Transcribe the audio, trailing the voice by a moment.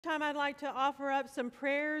Time I'd like to offer up some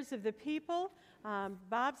prayers of the people.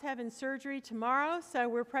 Bob's having surgery tomorrow, so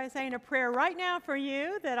we're saying a prayer right now for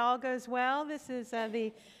you that all goes well. This is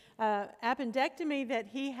the appendectomy that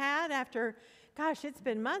he had after, gosh, it's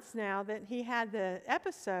been months now that he had the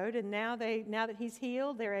episode, and now that he's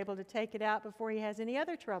healed, they're able to take it out before he has any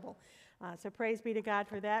other trouble. So praise be to God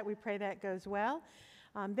for that. We pray that goes well.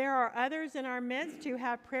 There are others in our midst who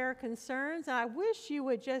have prayer concerns. I wish you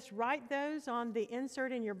would just write those on the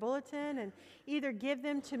insert in your bulletin and either give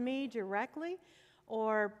them to me directly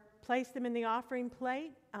or place them in the offering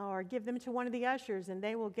plate or give them to one of the ushers and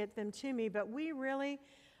they will get them to me. But we really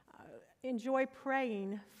enjoy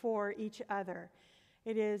praying for each other.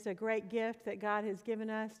 It is a great gift that God has given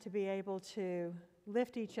us to be able to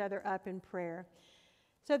lift each other up in prayer.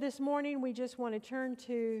 So this morning, we just want to turn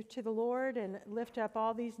to the Lord and lift up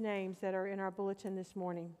all these names that are in our bulletin this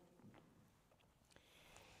morning.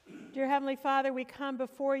 Dear Heavenly Father, we come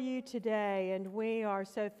before you today, and we are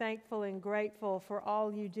so thankful and grateful for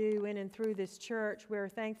all you do in and through this church. We are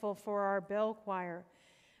thankful for our bell choir.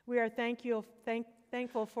 We are thankful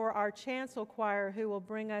for our chancel choir who will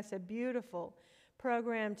bring us a beautiful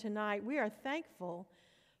program tonight. We are thankful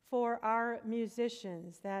for our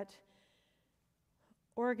musicians, that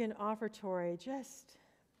organ offertory. Just,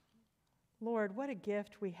 Lord, what a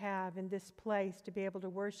gift we have in this place to be able to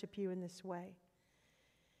worship you in this way.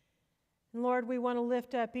 And Lord, we want to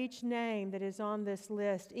lift up each name that is on this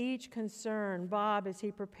list, each concern, Bob as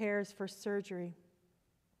he prepares for surgery.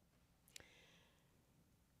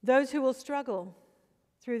 Those who will struggle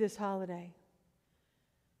through this holiday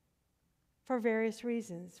for various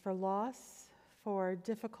reasons, for loss, for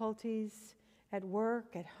difficulties at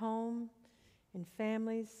work, at home, in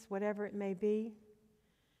families, whatever it may be.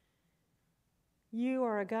 You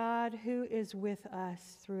are a God who is with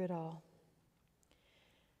us through it all.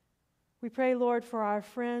 We pray, Lord, for our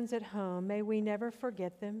friends at home. May we never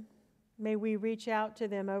forget them. May we reach out to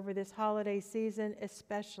them over this holiday season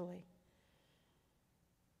especially.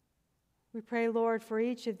 We pray, Lord, for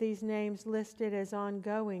each of these names listed as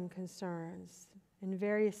ongoing concerns in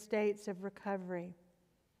various states of recovery.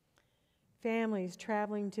 Families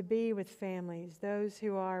traveling to be with families, those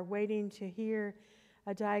who are waiting to hear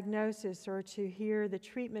a diagnosis or to hear the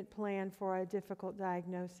treatment plan for a difficult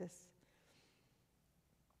diagnosis.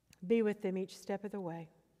 Be with them each step of the way.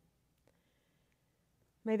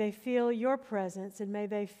 May they feel your presence, and may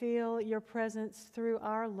they feel your presence through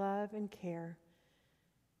our love and care.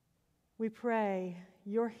 We pray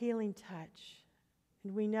your healing touch,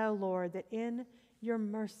 and we know, Lord, that in your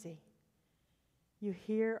mercy you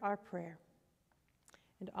hear our prayer.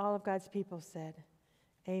 And all of God's people said,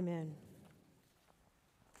 amen.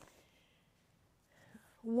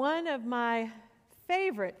 One of my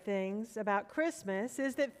favorite things about Christmas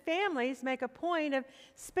is that families make a point of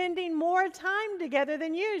spending more time together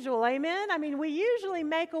than usual. Amen? I mean, we usually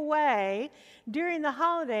make a way during the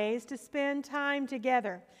holidays to spend time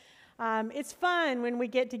together. It's fun when we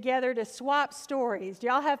get together to swap stories. Do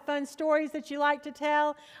y'all have fun stories that you like to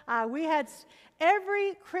tell? We had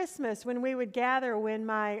every Christmas when we would gather when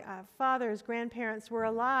my father's grandparents were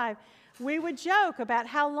alive, we would joke about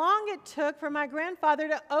how long it took for my grandfather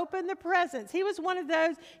to open the presents. He was one of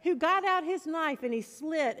those who got out his knife and he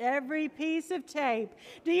slit every piece of tape.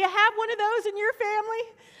 Do you have one of those in your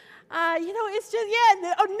family? It's just,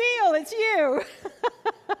 Neil, it's you.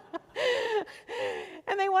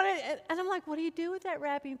 And they wanted, and I'm like, what do you do with that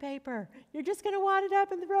wrapping paper? You're just going to wad it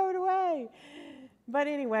up and throw it away. But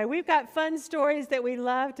anyway, we've got fun stories that we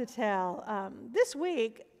love to tell. This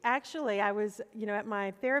week, actually, I was, at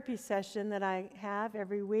my therapy session that I have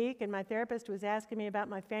every week, and my therapist was asking me about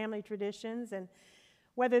my family traditions and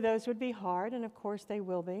whether those would be hard, and of course they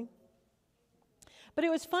will be. But it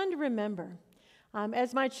was fun to remember.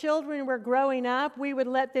 As my children were growing up, we would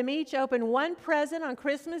let them each open one present on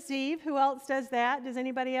Christmas Eve. Who else does that? Does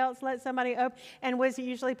anybody else let somebody open? And was it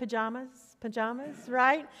usually pajamas? Pajamas,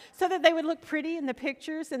 right? So that they would look pretty in the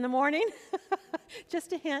pictures in the morning.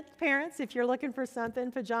 Just a hint, parents, if you're looking for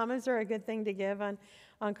something, pajamas are a good thing to give on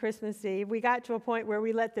Christmas Eve. We got to a point where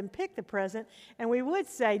we let them pick the present, and we would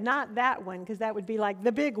say, not that one, because that would be like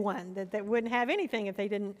the big one, that wouldn't have anything if they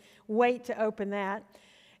didn't wait to open that.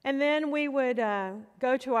 And then we would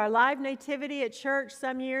go to our live nativity at church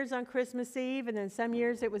some years on Christmas Eve, and then some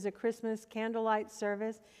years it was a Christmas candlelight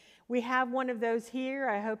service. We have one of those here.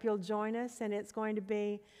 I hope you'll join us, and it's going to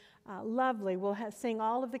be lovely. We'll sing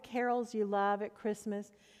all of the carols you love at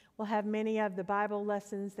Christmas. We'll have many of the Bible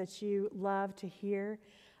lessons that you love to hear.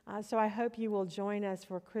 So I hope you will join us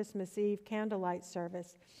for Christmas Eve candlelight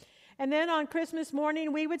service. And then on Christmas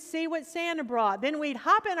morning, we would see what Santa brought. Then we'd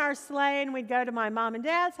hop in our sleigh and we'd go to my mom and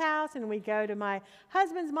dad's house, and we'd go to my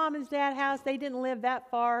husband's mom and dad's house. They didn't live that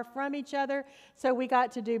far from each other, so we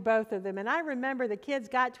got to do both of them. And I remember the kids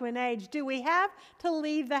got to an age, do we have to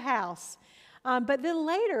leave the house? But then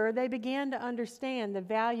later, they began to understand the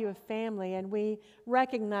value of family, and we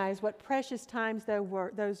recognized what precious times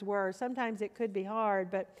those were. Sometimes it could be hard,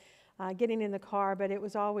 but getting in the car, but it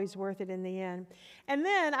was always worth it in the end. And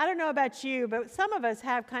then, I don't know about you, but some of us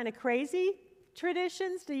have kind of crazy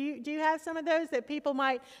traditions. Do you have some of those that people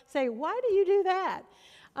might say, why do you do that?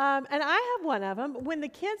 And I have one of them. When the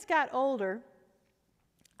kids got older,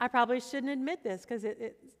 I probably shouldn't admit this because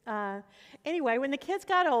anyway, when the kids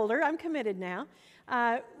got older, I'm committed now,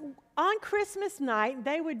 on Christmas night,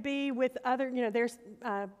 they would be with other, their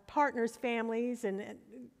partners' families and,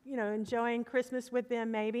 enjoying Christmas with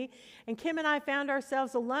them maybe. And Kim and I found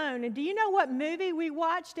ourselves alone. And do you know what movie we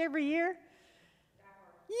watched every year?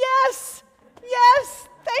 Yes! Yes!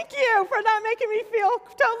 Thank you for not making me feel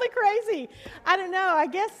totally crazy. I don't know. I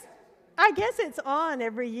guess it's on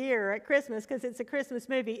every year at Christmas because it's a Christmas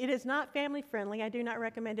movie. It is not family friendly. I do not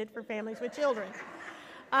recommend it for families with children.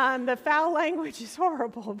 The foul language is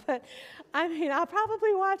horrible, but I'll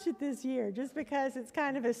probably watch it this year just because it's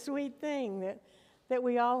kind of a sweet thing that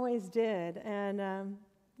we always did, and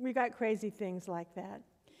we got crazy things like that.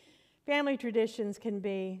 Family traditions can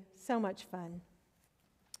be so much fun.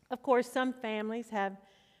 Of course, some families have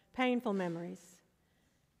painful memories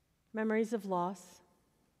of loss,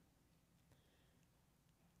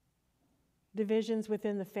 divisions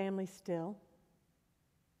within the family still.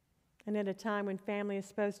 And at a time when family is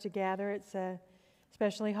supposed to gather, it's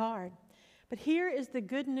especially hard. But here is the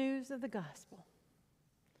good news of the gospel.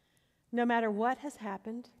 No matter what has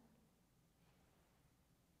happened,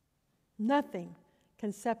 nothing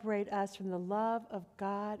can separate us from the love of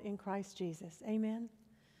God in Christ Jesus. Amen?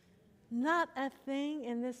 Not a thing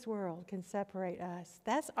in this world can separate us.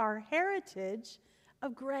 That's our heritage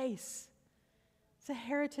of grace. It's a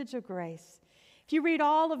heritage of grace. If you read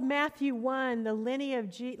all of Matthew 1, the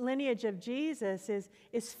lineage of Jesus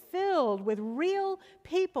is filled with real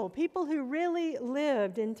people who really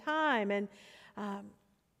lived in time. And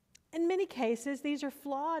in many cases, these are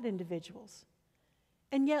flawed individuals.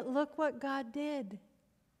 And yet, look what God did,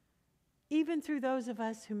 even through those of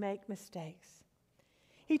us who make mistakes.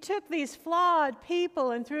 He took these flawed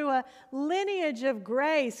people and through a lineage of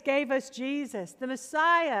grace gave us Jesus, the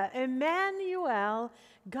Messiah, Emmanuel,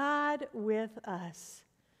 God with us.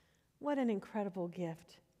 What an incredible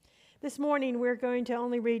gift. This morning we're going to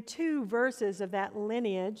only read 2 verses of that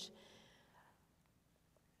lineage.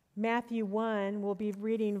 Matthew 1, we'll be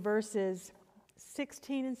reading verses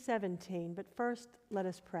 16 and 17, but first let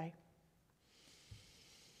us pray.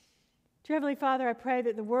 Dear Heavenly Father, I pray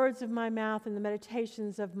that the words of my mouth and the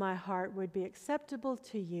meditations of my heart would be acceptable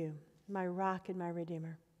to you, my rock and my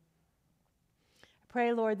redeemer. I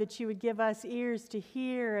pray, Lord, that you would give us ears to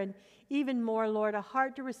hear and even more, Lord, a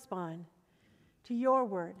heart to respond to your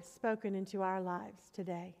word spoken into our lives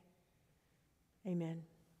today. Amen.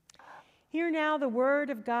 Hear now the word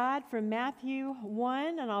of God from Matthew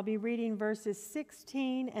 1, and I'll be reading verses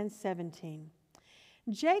 16 and 17.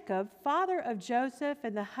 Jacob, father of Joseph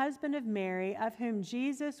and the husband of Mary, of whom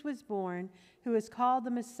Jesus was born, who is called the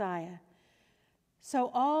Messiah.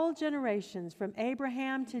 So all generations from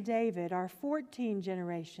Abraham to David are 14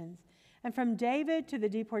 generations, and from David to the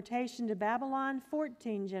deportation to Babylon,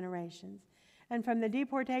 14 generations, and from the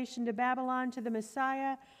deportation to Babylon to the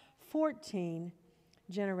Messiah, 14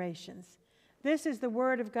 generations. This is the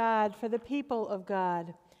word of God for the people of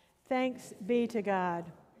God. Thanks be to God.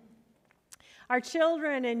 Our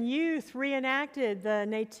children and youth reenacted the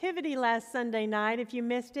Nativity last Sunday night. If you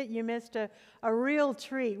missed it, you missed a real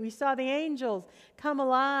treat. We saw the angels come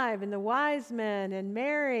alive, and the wise men, and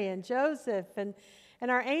Mary and Joseph, and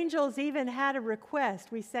our angels even had a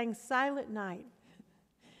request. We sang Silent Night.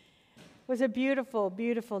 It was a beautiful,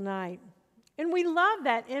 beautiful night. And we love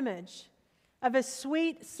that image of a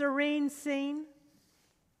sweet, serene scene.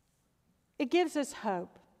 It gives us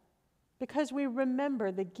hope, because we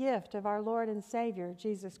remember the gift of our Lord and Savior,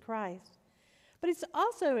 Jesus Christ. But it's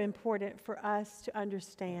also important for us to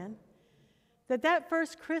understand that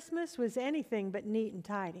first Christmas was anything but neat and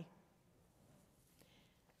tidy.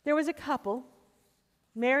 There was a couple,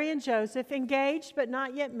 Mary and Joseph, engaged but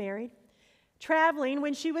not yet married, traveling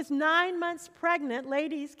when she was 9 months pregnant.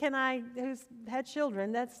 Ladies, who's had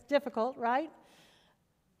children, that's difficult, right?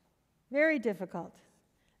 Very difficult.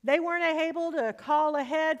 They weren't able to call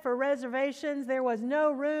ahead for reservations. There was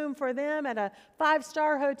no room for them at a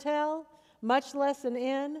 5-star hotel, much less an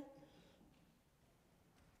inn.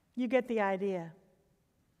 You get the idea.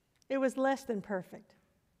 It was less than perfect,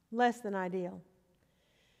 less than ideal.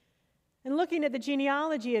 And looking at the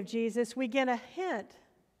genealogy of Jesus, we get a hint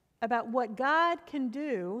about what God can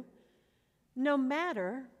do no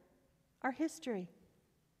matter our history.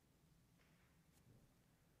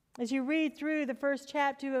 As you read through the first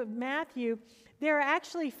chapter of Matthew, there are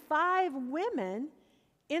actually 5 women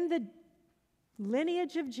in the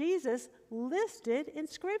lineage of Jesus listed in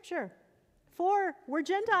Scripture. 4 were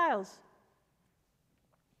Gentiles.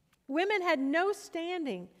 Women had no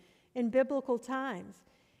standing in biblical times,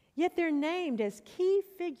 yet they're named as key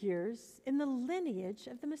figures in the lineage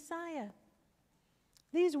of the Messiah.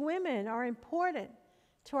 These women are important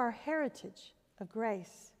to our heritage of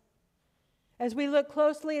grace. As we look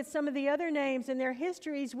closely at some of the other names and their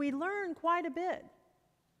histories, we learn quite a bit.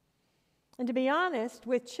 And to be honest,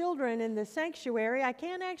 with children in the sanctuary, I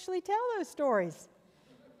can't actually tell those stories.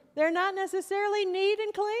 They're not necessarily neat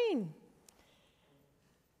and clean.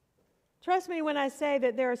 Trust me when I say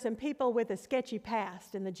that there are some people with a sketchy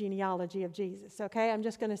past in the genealogy of Jesus, okay? I'm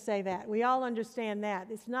just going to say that. We all understand that.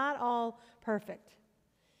 It's not all perfect.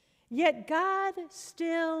 Yet God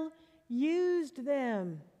still used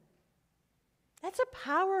them. That's a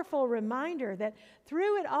powerful reminder that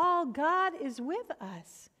through it all, God is with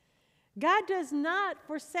us. God does not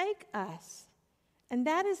forsake us. And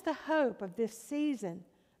that is the hope of this season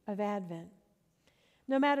of Advent.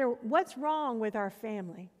 No matter what's wrong with our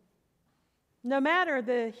family, no matter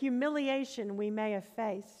the humiliation we may have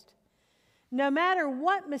faced, no matter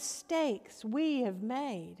what mistakes we have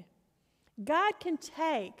made, God can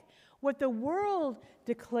take what the world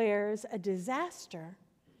declares a disaster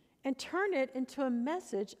and turn it into a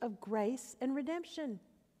message of grace and redemption.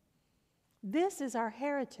 This is our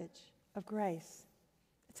heritage of grace.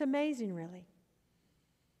 It's amazing, really.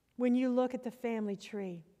 When you look at the family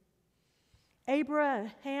tree,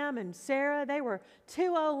 Abraham and Sarah, they were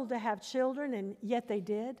too old to have children, and yet they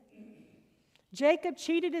did. Jacob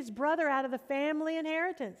cheated his brother out of the family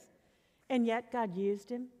inheritance, and yet God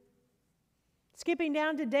used him. Skipping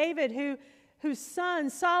down to David, whose son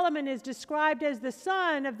Solomon is described as the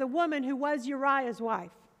son of the woman who was Uriah's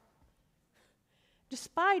wife.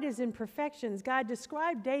 Despite his imperfections, God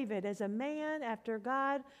described David as a man after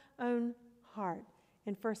God's own heart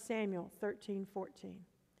in 1 Samuel 13:14.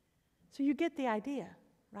 So you get the idea,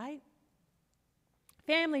 right?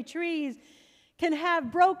 Family trees can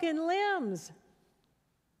have broken limbs,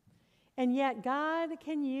 and yet God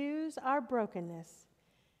can use our brokenness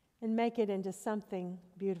and make it into something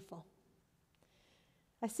beautiful.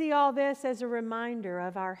 I see all this as a reminder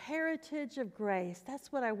of our heritage of grace.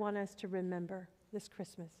 That's what I want us to remember this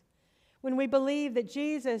Christmas. When we believe that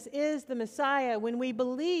Jesus is the Messiah, when we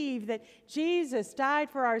believe that Jesus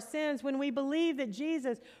died for our sins, when we believe that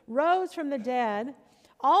Jesus rose from the dead,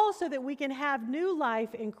 all so that we can have new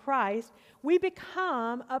life in Christ, we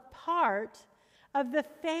become a part of the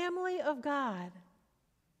family of God.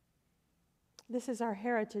 This is our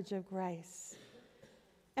heritage of grace.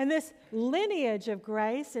 And this lineage of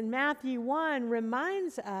grace in Matthew 1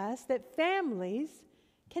 reminds us that families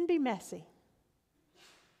can be messy.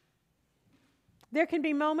 There can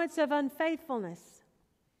be moments of unfaithfulness,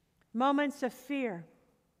 moments of fear,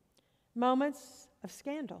 moments of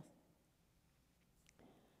scandal.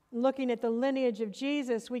 Looking at the lineage of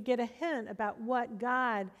Jesus, we get a hint about what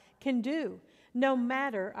God can do, no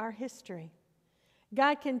matter our history.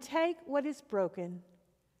 God can take what is broken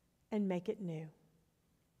and make it new.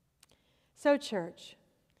 So, church,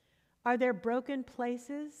 are there broken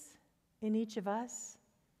places in each of us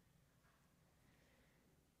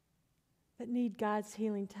that need God's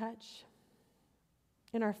healing touch?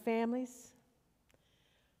 In our families?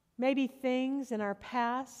 Maybe things in our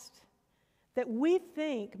past that we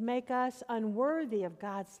think make us unworthy of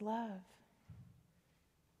God's love.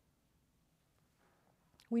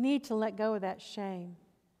 We need to let go of that shame.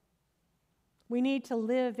 We need to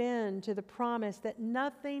live into the promise that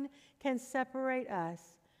nothing can separate us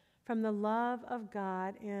from the love of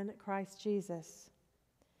God in Christ Jesus.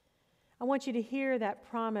 I want you to hear that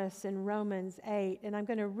promise in Romans 8, and I'm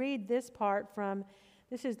going to read this part from,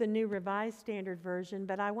 this is the New Revised Standard Version,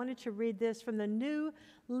 but I wanted to read this from the New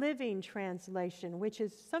Living Translation, which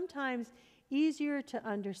is sometimes easier to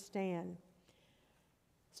understand.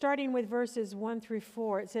 Starting with verses 1 through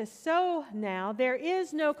 4, it says, "So now there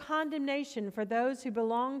is no condemnation for those who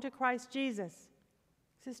belong to Christ Jesus."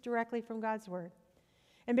 This is directly from God's Word.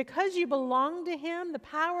 "And because you belong to Him, the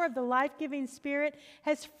power of the life-giving Spirit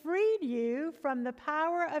has freed you from the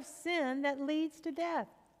power of sin that leads to death.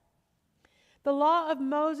 The law of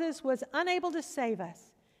Moses was unable to save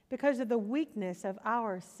us because of the weakness of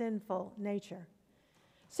our sinful nature.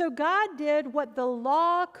 So God did what the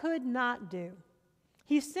law could not do.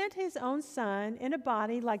 He sent his own Son in a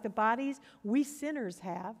body like the bodies we sinners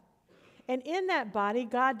have. And in that body,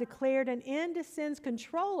 God declared an end to sin's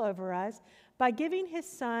control over us by giving his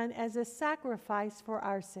Son as a sacrifice for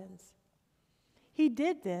our sins. He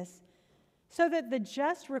did this so that the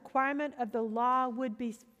just requirement of the law would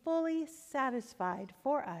be fully satisfied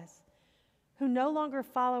for us, who no longer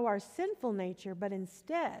follow our sinful nature, but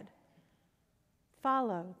instead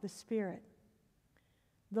follow the Spirit.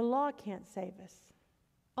 The law can't save us.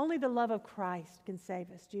 Only the love of Christ can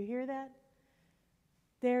save us. Do you hear that?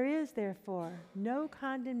 There is, therefore, no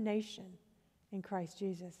condemnation in Christ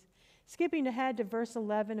Jesus. Skipping ahead to verse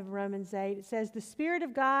 11 of Romans 8, it says, "The Spirit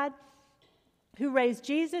of God who raised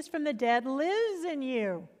Jesus from the dead lives in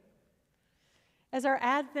you." As our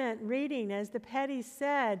Advent reading, as the Petties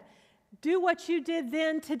said, do what you did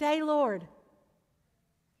then today, Lord.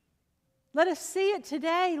 Let us see it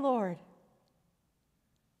today, Lord.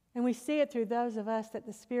 And we see it through those of us that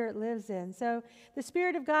the Spirit lives in. So the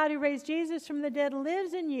Spirit of God who raised Jesus from the dead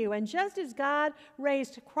lives in you. And just as God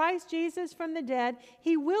raised Christ Jesus from the dead,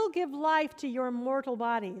 he will give life to your mortal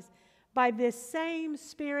bodies by this same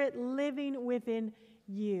Spirit living within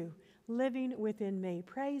you, living within me.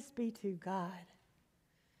 Praise be to God.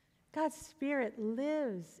 God's Spirit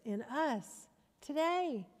lives in us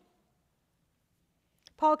today.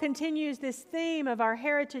 Paul continues this theme of our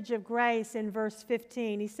heritage of grace in verse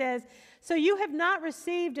 15. He says, "So you have not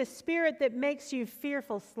received a spirit that makes you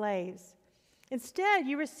fearful slaves. Instead,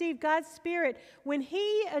 you received God's Spirit when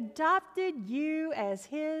he adopted you as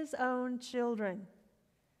his own children.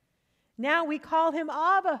 Now we call him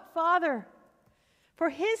Abba, Father, for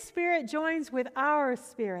his Spirit joins with our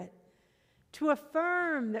spirit to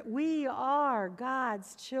affirm that we are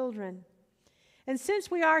God's children. And since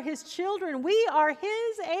we are his children, we are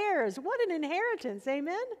his heirs." What an inheritance,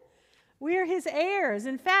 amen? We are his heirs.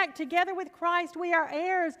 In fact, together with Christ, we are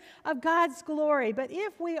heirs of God's glory. But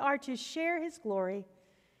if we are to share his glory,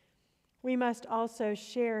 we must also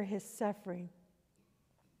share his suffering.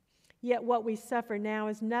 Yet what we suffer now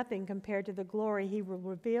is nothing compared to the glory he will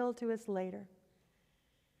reveal to us later.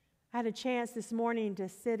 I had a chance this morning to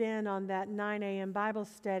sit in on that 9 a.m. Bible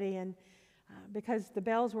study, and because the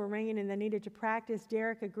bells were ringing and they needed to practice,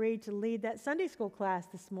 Derek agreed to lead that Sunday school class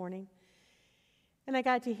this morning. And I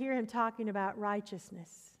got to hear him talking about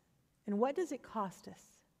righteousness and what does it cost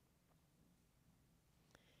us.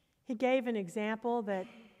 He gave an example that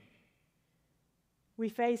we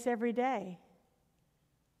face every day.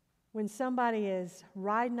 When somebody is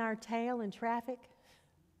riding our tail in traffic,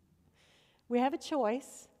 we have a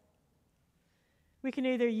choice. We can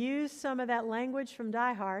either use some of that language from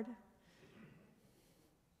Die Hard,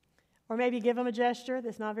 or maybe give them a gesture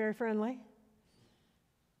that's not very friendly.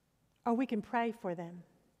 Or we can pray for them.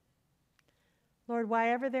 Lord,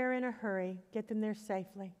 wherever they're in a hurry, get them there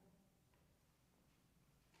safely.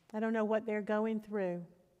 I don't know what they're going through,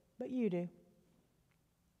 but you do.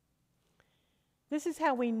 This is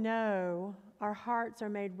how we know our hearts are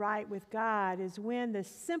made right with God, is when the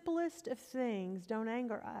simplest of things don't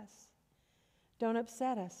anger us, don't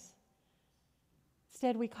upset us.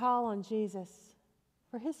 Instead, we call on Jesus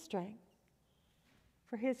for his strength,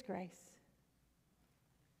 for his grace.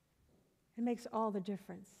 It makes all the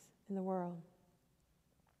difference in the world.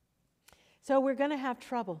 So we're going to have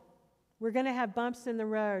trouble. We're going to have bumps in the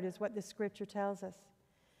road, is what the scripture tells us.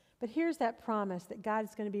 But here's that promise that God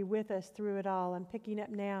is going to be with us through it all. I'm picking up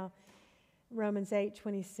now Romans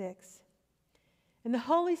 8:26. And the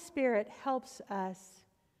Holy Spirit helps us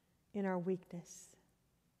in our weakness.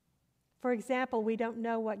 For example, we don't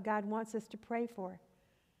know what God wants us to pray for.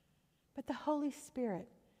 But the Holy Spirit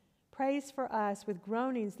prays for us with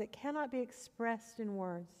groanings that cannot be expressed in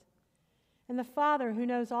words. And the Father, who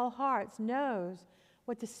knows all hearts, knows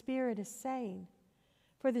what the Spirit is saying.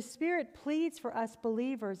 For the Spirit pleads for us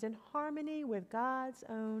believers in harmony with God's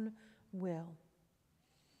own will.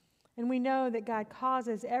 And we know that God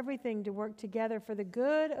causes everything to work together for the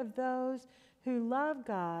good of those who love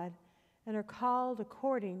God and are called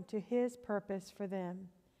according to his purpose for them.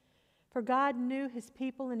 For God knew his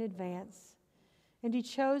people in advance, and he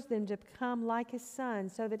chose them to become like his Son,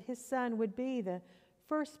 so that his Son would be the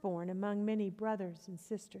firstborn among many brothers and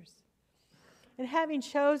sisters. And having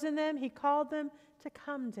chosen them, he called them to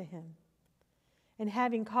come to him. And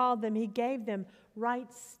having called them, he gave them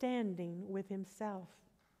right standing with himself.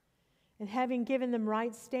 And having given them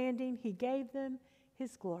right standing, he gave them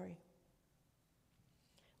his glory.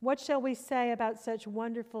 What shall we say about such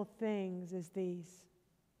wonderful things as these?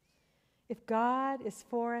 If God is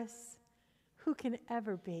for us, who can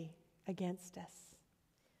ever be against us?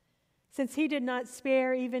 Since he did not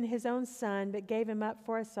spare even his own son, but gave him up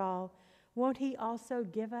for us all, won't he also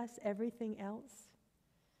give us everything else?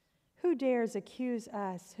 Who dares accuse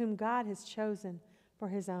us, whom God has chosen for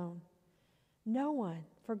his own? No one,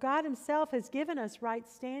 for God himself has given us right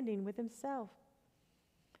standing with himself.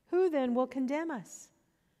 Who then will condemn us?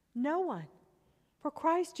 No one. For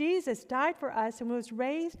Christ Jesus died for us and was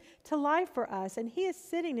raised to life for us, and he is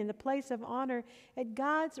sitting in the place of honor at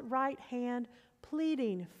God's right hand,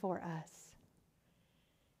 pleading for us.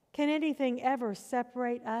 Can anything ever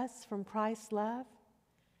separate us from Christ's love?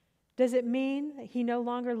 Does it mean that he no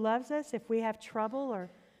longer loves us if we have trouble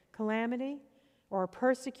or calamity, or are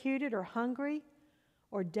persecuted or hungry,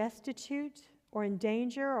 or destitute, or in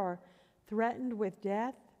danger, or threatened with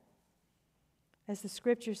death? As the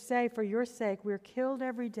scriptures say, for your sake we're killed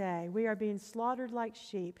every day. We are being slaughtered like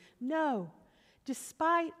sheep. No,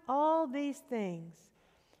 despite all these things,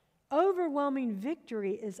 overwhelming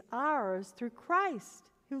victory is ours through Christ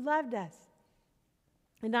who loved us.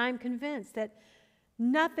 And I'm convinced that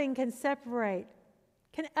nothing can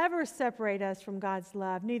ever separate us from God's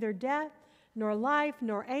love, neither death, nor life,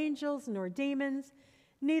 nor angels, nor demons,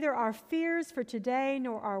 neither our fears for today,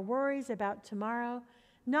 nor our worries about tomorrow,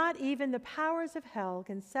 not even the powers of hell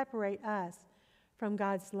can separate us from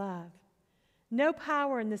God's love. No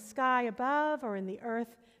power in the sky above or in the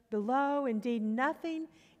earth below, indeed nothing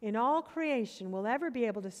in all creation will ever be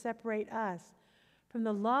able to separate us from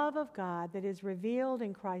the love of God that is revealed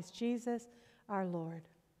in Christ Jesus our Lord.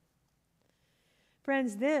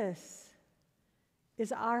 Friends, this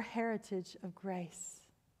is our heritage of grace.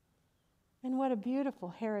 And what a beautiful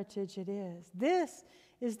heritage it is. This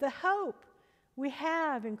is the hope we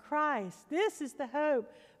have in Christ. This is the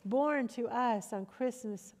hope born to us on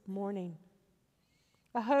Christmas morning.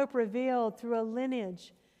 A hope revealed through a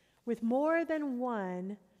lineage with more than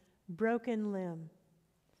one broken limb.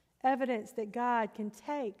 Evidence that God can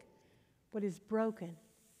take what is broken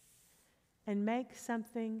and make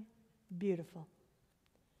something beautiful.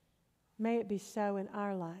 May it be so in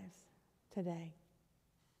our lives today.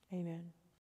 Amen.